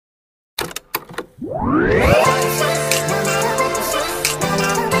No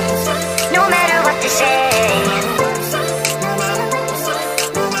matter what they say.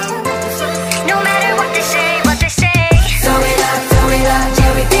 No matter what they say, what they say. Throw it up,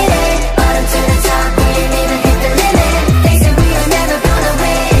 yeah, we did it. Bottom to the top, we ain't even hit the limit. They say we are never gonna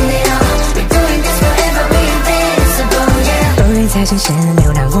win it all. We're doing this forever, we invincible, yeah. 风雨在身线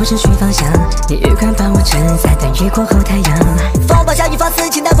流浪，我只需方向。你预感把我撑伞，等雨过后太阳。风暴下雨放肆，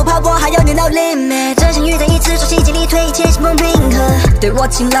情但不怕我还有你 no limit。真心与在一直说希冀力推，一切心风平和。对我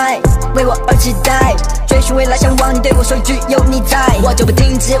青睐，为我而期待。追寻未来向往，你对我说一句有你在，我就不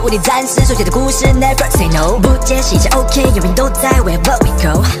停止无敌战士手写的故事 ，Never say no。不解释一切 OK， 有人都在 wherever we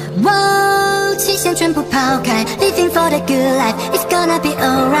go。哇，期限全部抛开 ，Living for the good life, it's gonna be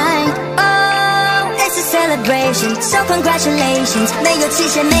alright。Oh, it's a celebration, so congratulations。没有期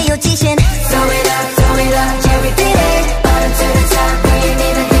限，没有极限。Throw it up, yeah, we did it. Bottom to the top, we ain't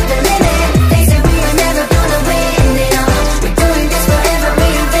even hit the limit. They say we are never gonna win it all. We're doing this forever, we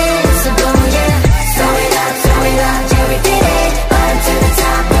invincible, yeah. Throw it up, yeah, we did it. Bottom to the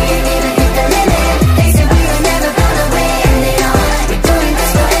top, we ain't even hit the limit. They say we are never gonna win it all. We're doing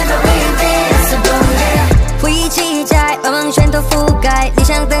this forever, we invincible, yeah. 回忆期待，把梦全都覆盖，理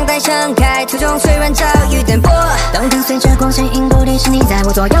想等待盛开，途中虽然遭遇颠簸，当跟随着光线因果，你是你在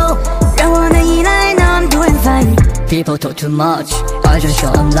我左右，让我能依赖。Now I'm doing fine。People talk too much, I just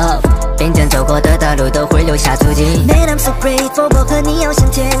show them love。并肩走过的道路都会留下足迹。Man, I'm so grateful，我和你翱翔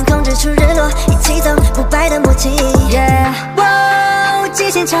天空，日出日落，一起走不败的默契。Yeah， 哇，极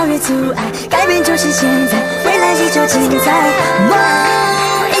限超越阻碍，改变就是现在，未来依旧精彩。哇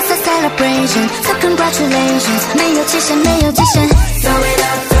，It's a celebration, so congratulations。没有期限，没有极限。Throw it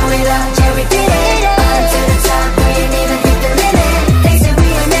up, yeah, we did it. Bottom to the top, we ain't even hit the limit. They say we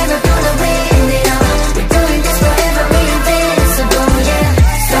are never gonna win it all. We're doing this forever, we invincible, yeah.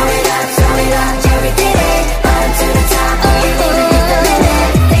 Throw it up, yeah, we did it. Bottom to the top, we ain't even hit the limit.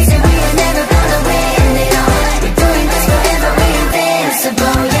 They say we are never gonna win it all. We're doing this forever, we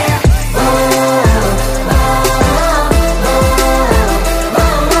invincible, yeah.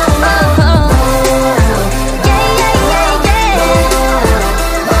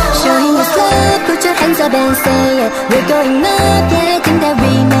 Showing us love, put your hands up and say it. We're going up, yeah, think that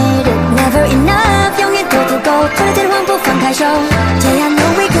we made it. Never enough，永远都不够，突然间往不放开手。